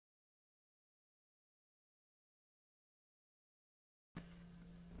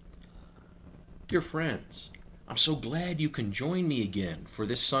Dear friends, I'm so glad you can join me again for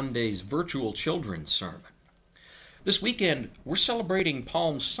this Sunday's virtual children's sermon. This weekend, we're celebrating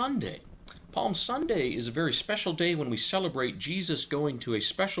Palm Sunday. Palm Sunday is a very special day when we celebrate Jesus going to a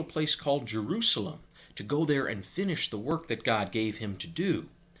special place called Jerusalem to go there and finish the work that God gave him to do.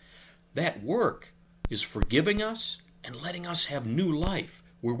 That work is forgiving us and letting us have new life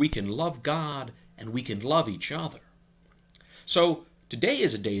where we can love God and we can love each other. So today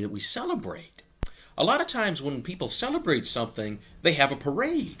is a day that we celebrate. A lot of times when people celebrate something, they have a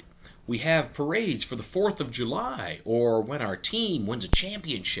parade. We have parades for the 4th of July, or when our team wins a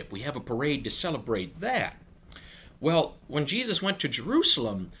championship, we have a parade to celebrate that. Well, when Jesus went to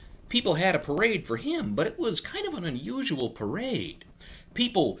Jerusalem, people had a parade for him, but it was kind of an unusual parade.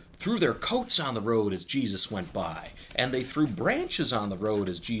 People threw their coats on the road as Jesus went by, and they threw branches on the road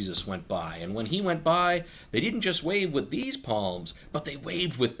as Jesus went by. And when he went by, they didn't just wave with these palms, but they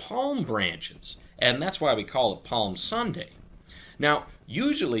waved with palm branches. And that's why we call it Palm Sunday. Now,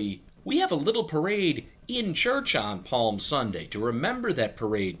 usually, we have a little parade in church on Palm Sunday to remember that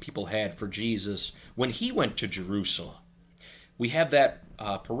parade people had for Jesus when he went to Jerusalem. We have that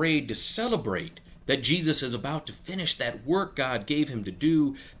parade to celebrate that Jesus is about to finish that work God gave him to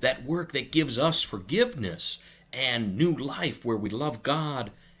do, that work that gives us forgiveness and new life where we love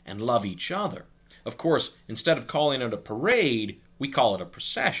God and love each other. Of course, instead of calling it a parade, we call it a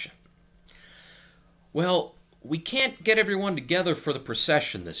procession. Well, we can't get everyone together for the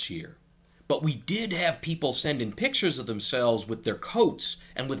procession this year, but we did have people send in pictures of themselves with their coats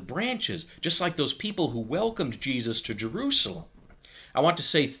and with branches, just like those people who welcomed Jesus to Jerusalem. I want to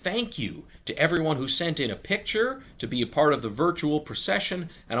say thank you to everyone who sent in a picture to be a part of the virtual procession,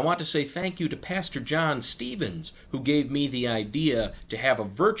 and I want to say thank you to Pastor John Stevens, who gave me the idea to have a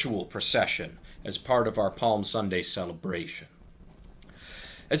virtual procession as part of our Palm Sunday celebration.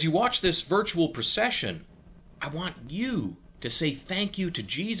 As you watch this virtual procession, I want you to say thank you to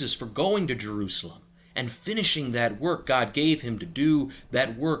Jesus for going to Jerusalem and finishing that work God gave him to do,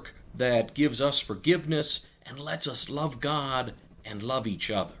 that work that gives us forgiveness and lets us love God and love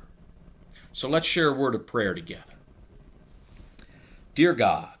each other. So let's share a word of prayer together. Dear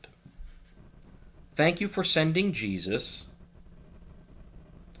God, thank you for sending Jesus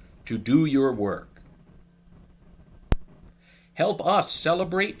to do your work. Help us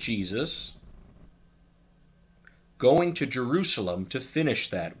celebrate Jesus going to Jerusalem to finish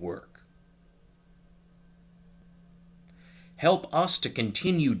that work. Help us to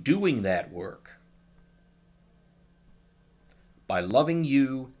continue doing that work by loving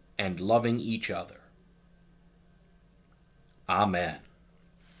you and loving each other. Amen.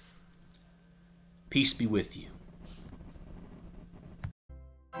 Peace be with you.